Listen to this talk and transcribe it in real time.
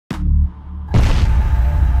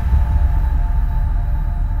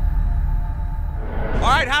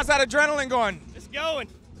right, how's that adrenaline going? It's going.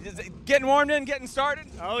 Is it getting warmed in, getting started?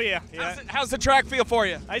 Oh, yeah. How's the track feel for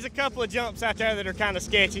you? There's a couple of jumps out there that are kind of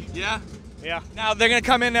sketchy. Yeah? Yeah. Now, they're going to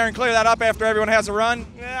come in there and clear that up after everyone has a run?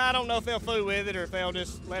 Yeah, I don't know if they'll fool with it or if they'll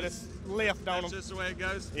just let us lift on them. That's just the way it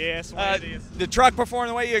goes? Yeah, that's the way it is. The truck performed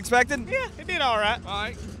the way you expected? Yeah, it did all right. All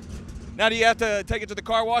right. Now, do you have to take it to the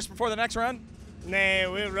car wash before the next run?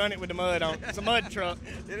 Nah, we'll run it with the mud on. It's a mud truck.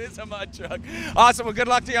 It is a mud truck. Awesome. Well, good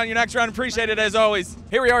luck to you on your next run. Appreciate it as always.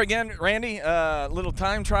 Here we are again, Randy. Little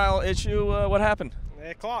time trial issue. What happened?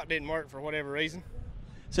 The clock didn't work for whatever reason.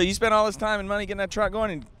 So you spent all this time and money getting that truck going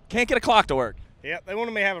and can't get a clock to work? Yep, they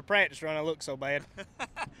wanted me to have a practice run. I looked so bad.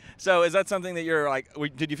 So is that something that you're like,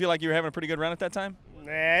 did you feel like you were having a pretty good run at that time?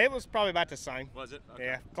 Nah, it was probably about the same. Was it? Okay.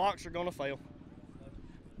 Yeah, clocks are going to fail.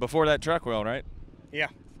 Before that truck wheel, right? Yeah,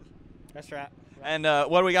 that's right. And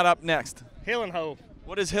what do we got up next? Hill and hole.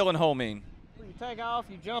 What does hill and hole mean? You take off,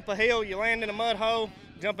 you jump a hill, you land in a mud hole,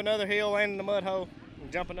 jump another hill, land in a mud hole,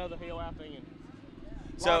 and jump another hill out there.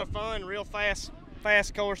 A lot of fun, real fast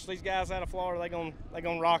course. These guys out of Florida, they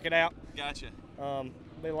gonna rock it out. Gotcha.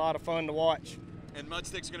 Be a lot of fun to watch. And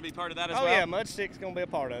Mudstick's going to be part of that as well? well? Oh yeah, Mudstick's gonna be a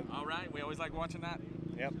part of it. All right, we always like watching that.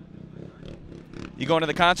 Yep. You going to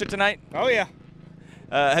the concert tonight? Oh yeah.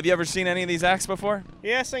 Have you ever seen any of these acts before?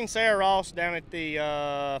 Yeah, I seen Sarah Ross down at the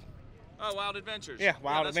Wild Adventures. Yeah,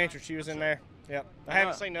 Wild Adventures. Right. She was in there. Yep. I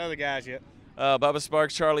haven't seen the other guys yet. Bubba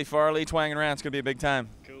Sparks, Charlie Farley, twanging around. It's going to be a big time.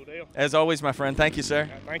 Cool deal. As always, my friend. Thank you, sir.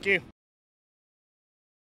 Thank you.